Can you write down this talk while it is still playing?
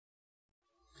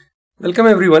Welcome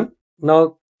everyone.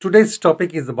 Now today's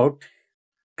topic is about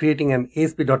creating an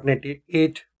ASP.NET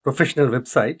 8 professional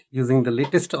website using the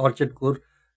latest Orchard Core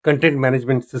content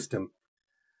management system.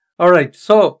 Alright,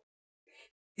 so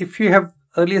if you have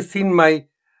earlier seen my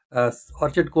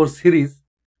Orchard Core series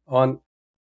on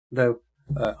the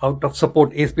out of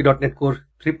support ASP.NET Core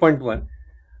 3.1,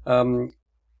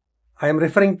 I am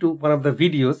referring to one of the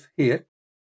videos here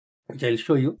which I'll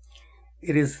show you.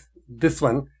 It is this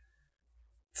one.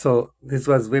 So this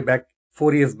was way back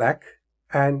 4 years back,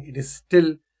 and it is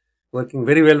still working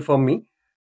very well for me.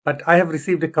 But I have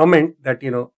received a comment that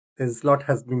there's a lot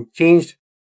has been changed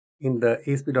in the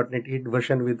ASP.NET 8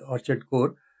 version with Orchard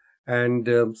Core,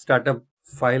 and startup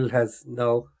file has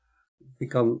now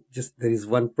become just there is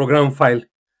one program file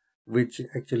which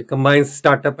actually combines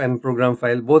startup and program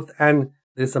file both, and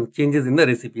there's some changes in the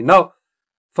recipe. Now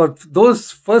for those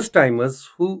first timers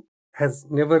who has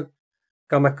never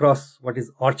come across what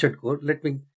is Orchard Core, let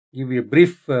me give you a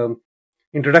brief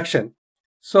introduction.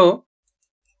 So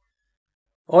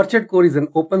Orchard Core is an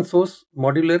open source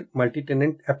modular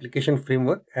multi-tenant application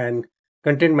framework and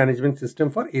content management system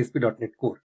for ASP.NET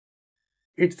Core.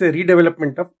 It's a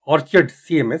redevelopment of Orchard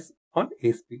CMS on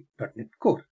ASP.NET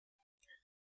Core.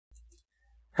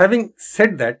 Having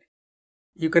said that,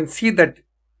 you can see that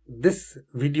this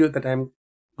video that I'm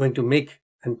going to make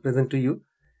and present to you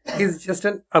is just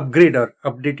an upgrade or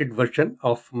updated version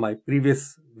of my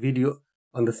previous video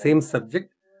on the same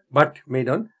subject, but made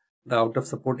on the out of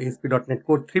support ASP.NET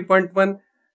Core 3.1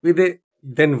 with a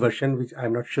then version, which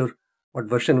I'm not sure what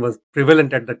version was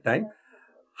prevalent at that time.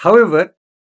 However,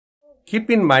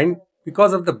 keep in mind,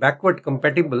 because of the backward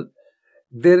compatible,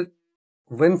 there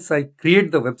once I create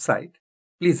the website,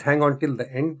 please hang on till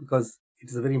the end, because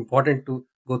it is very important to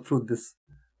go through this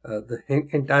the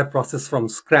entire process from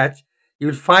scratch. You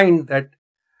will find that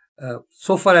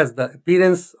so far as the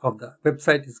appearance of the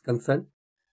website is concerned,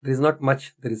 there is not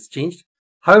much that is changed.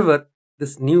 However,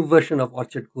 this new version of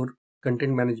Orchard Core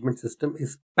content management system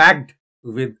is packed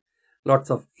with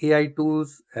lots of AI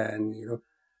tools and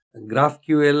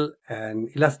GraphQL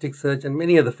and Elasticsearch and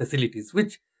many other facilities,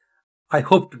 which I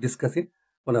hope to discuss in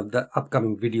one of the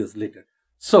upcoming videos later.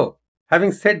 So,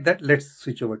 having said that, let's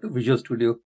switch over to Visual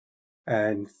Studio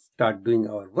and start doing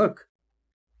our work.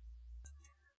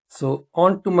 So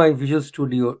on to my Visual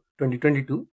Studio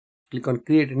 2022, click on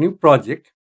create a new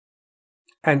project,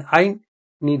 and I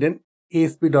need an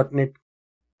ASP.NET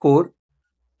Core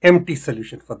empty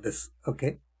solution for this.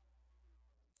 Okay.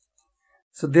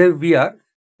 So there we are.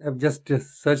 I've just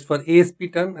searched for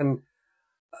ASP term, and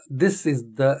this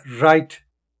is the right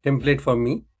template for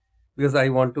me because I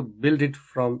want to build it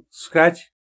from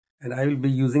scratch, and I will be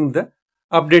using the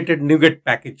updated NuGet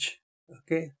package,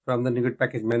 okay, from the NuGet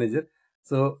package manager.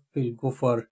 So we'll go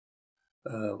for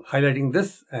highlighting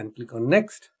this and click on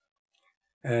next,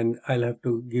 and I'll have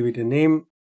to give it a name.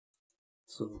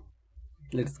 So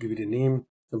let's give it a name,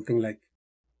 something like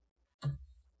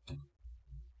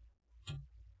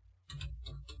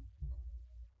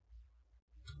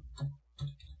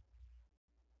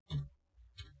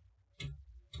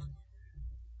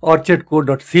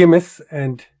orchardcore.cms,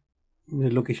 and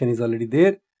the location is already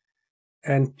there.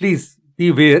 And please be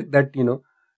aware that you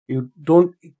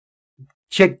don't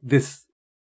check this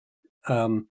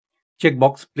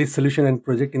checkbox, place solution and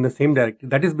project in the same directory.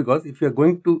 That is because if you are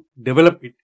going to develop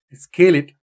it, scale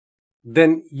it,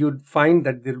 then you'd find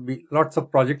that there will be lots of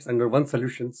projects under one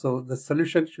solution. So the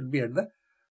solution should be at the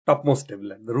topmost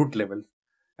level, at the root level.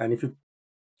 And if you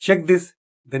check this,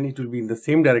 then it will be in the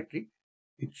same directory.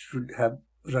 It should have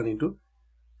run into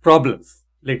problems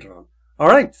later on. All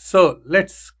right, so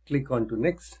let's click on to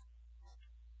next.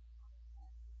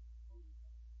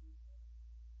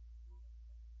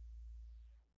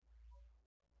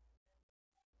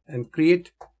 And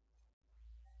create.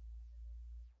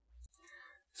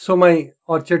 So my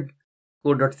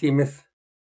orchardcore.cms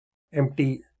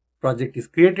empty project is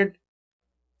created.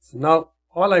 So now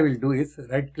all I will do is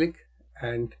right click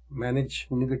and manage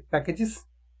NuGet packages.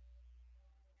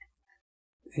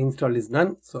 Install is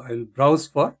done. So I will browse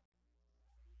for.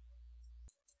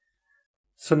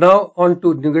 So now on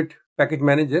to NuGet package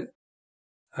manager,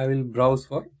 I will browse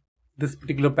for this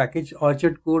particular package,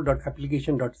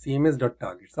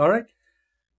 orchardcore.application.cms.targets. All right.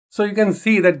 So you can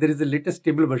see that there is a latest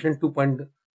stable version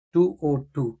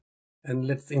 2.202, and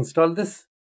let's install this.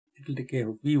 It will take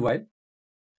a wee while.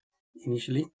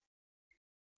 Initially,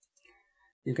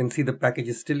 you can see the package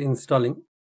is still installing.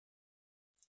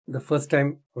 The first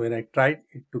time when I tried,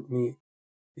 it took me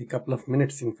a couple of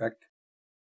minutes, in fact.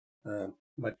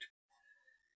 But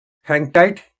hang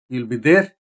tight, you'll be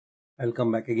there. I'll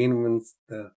come back again once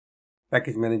the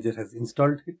package manager has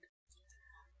installed it.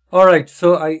 All right,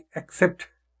 so I accept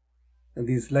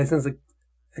these license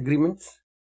agreements,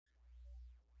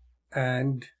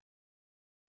 and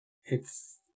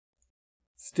it's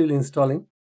still installing.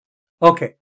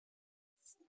 Okay,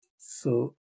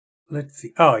 so let's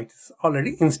see. Oh, it's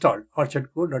already installed.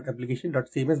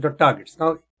 orchardcore.application.cms.targets.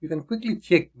 Now you can quickly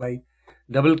check by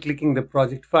double clicking the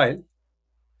project file,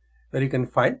 where you can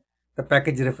find the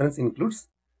package reference includes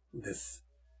this,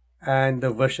 and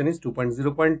the version is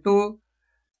 2.0.2,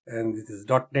 and this is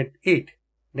 .NET 8,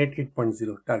 .NET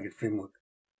 8.0 target framework.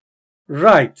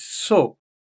 Right, so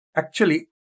actually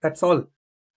that's all,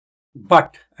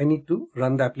 but I need to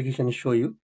run the application and show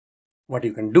you what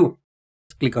you can do.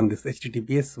 Click on this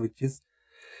HTTPS, which is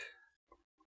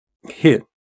here.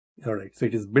 All right, so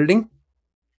it is building.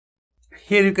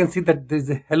 Here you can see that there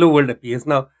is a hello world appears.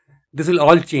 Now this will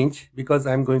all change because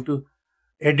I'm going to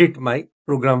edit my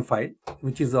program file,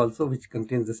 which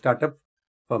contains the startup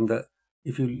from the,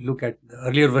 if you look at the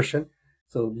earlier version,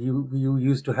 so you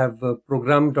used to have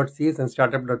program.cs and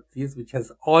startup.cs, which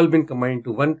has all been combined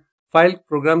into one file,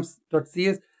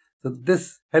 programs.cs. So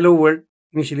this hello world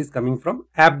initially is coming from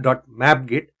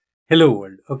app.mapget hello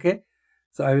world. Okay,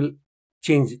 so I will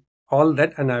change all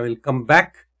that and I will come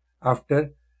back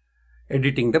after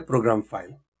editing the program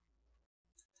file.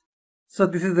 So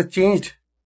this is the changed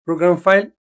program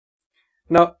file.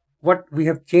 Now what we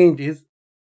have changed is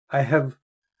I have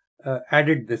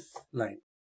added this line,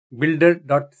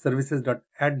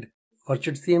 builder.services.add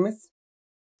orchard CMS,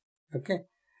 okay,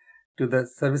 to the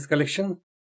service collection,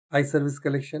 iService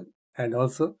collection, and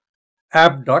also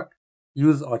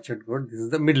app.use orchard code. This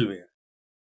is the middleware.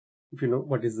 If you know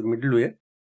what is the middleware,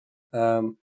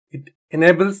 it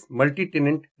enables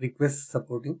multi-tenant request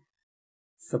support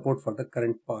for the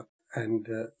current path and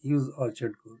use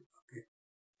orchard code. Okay.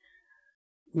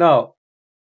 Now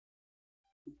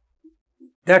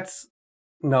that's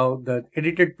now the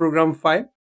edited program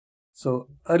file. So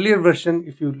earlier version,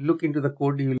 if you look into the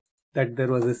code, you will that there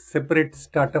was a separate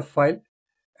startup file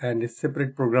and a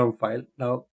separate program file.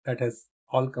 Now that has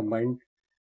all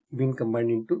been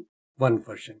combined into one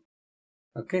version.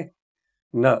 Okay.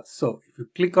 Now, so if you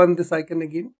click on this icon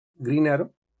again, green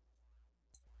arrow.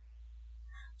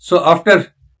 So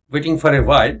after waiting for a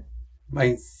while,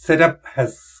 my setup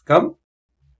has come.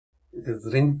 It is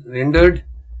rendered.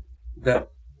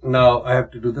 Now I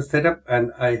have to do the setup,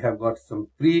 and I have got some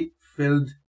pre-filled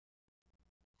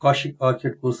Kaushik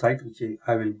Orchard core site, which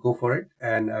I will go for it,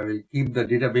 and I will keep the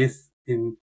database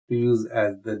in to use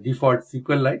as the default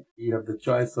SQLite. You have the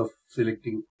choice of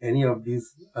selecting any of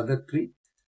these other three.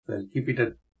 So I'll keep it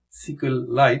at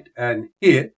SQLite, and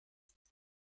here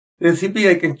recipe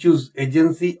I can choose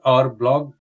agency or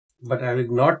blog, but I will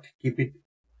not keep it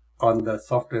on the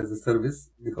software as a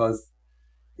service, because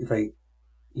if I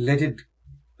let it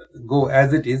go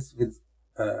as it is with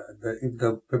if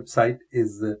the website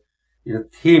is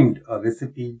themed or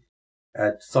recipe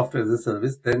at software as a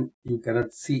service, then you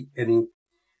cannot see any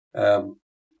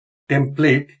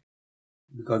template,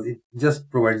 because it just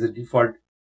provides the default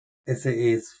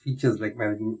SaaS features like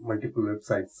managing multiple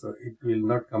websites. So it will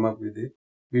not come up with a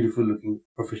beautiful looking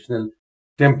professional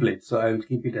template. So I will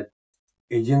keep it at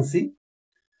agency,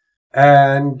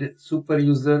 and super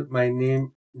user, my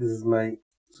name, this is my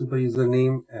super user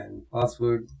name and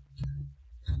password.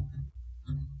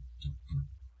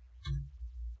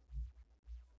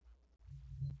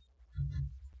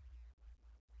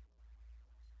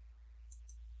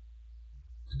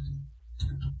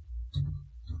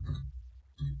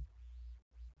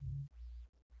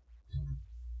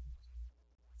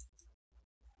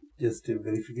 Just a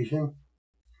verification,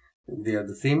 they are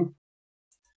the same.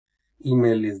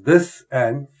 Email is this,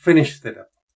 and finish setup.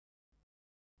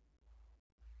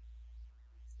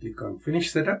 Click on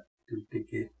finish setup. It will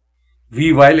take a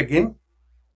V while again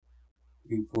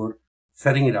before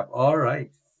setting it up. All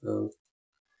right, so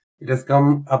it has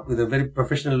come up with a very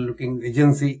professional looking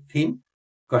agency theme.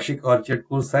 Kaushik Orchard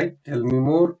core site. Tell me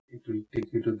more. It will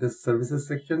take you to this services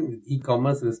section with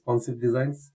e-commerce, responsive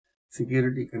designs,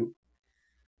 security. You can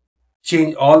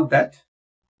change all that.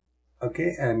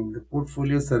 Okay, and the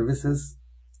portfolio services,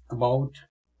 about,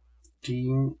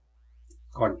 team,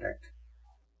 contact.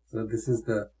 So this is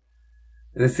the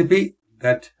recipe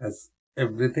that has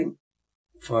everything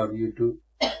for you to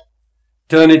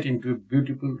turn it into a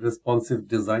beautiful responsive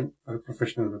design for a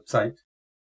professional website.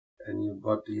 And you've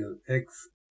got your X,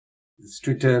 this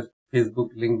Twitter, Facebook,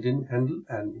 LinkedIn handle,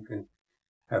 and you can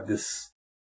have this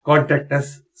contact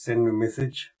us, send me a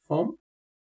message form.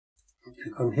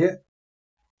 Click on here.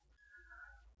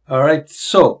 All right,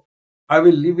 so I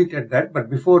will leave it at that, but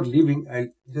before leaving, I'll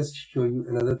just show you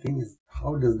another thing, is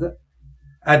how does the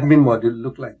admin module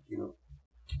look like?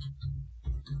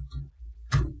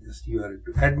 Just URL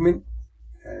to admin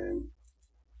and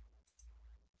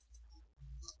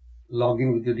log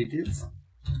in with your details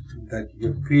that you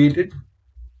have created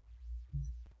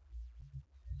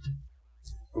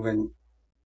when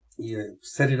you have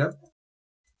set it up.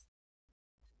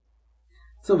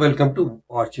 So welcome to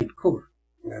Orchid Core,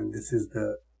 and this is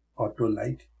the auto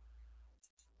light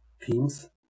themes,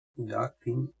 dark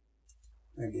theme,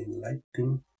 again light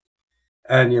theme,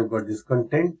 and you've got this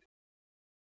content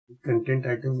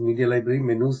items, media library,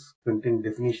 menus, content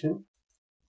definition,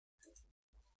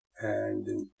 and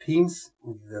then themes.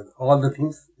 These are all the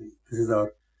themes. This is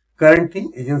our current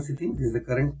theme, agency theme. This is the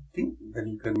current theme. Then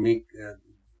you can make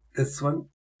this one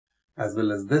as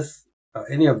well as this,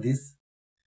 any of these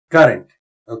current.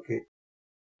 Okay,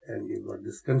 and you've got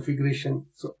this configuration.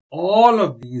 So all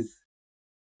of these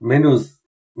menus,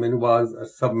 menu bars or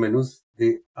sub menus,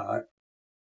 they are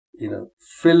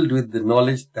filled with the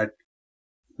knowledge that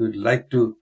you would like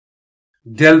to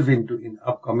delve into in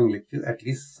upcoming lectures, at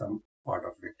least some part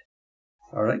of it.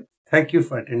 All right. Thank you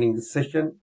for attending this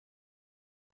session.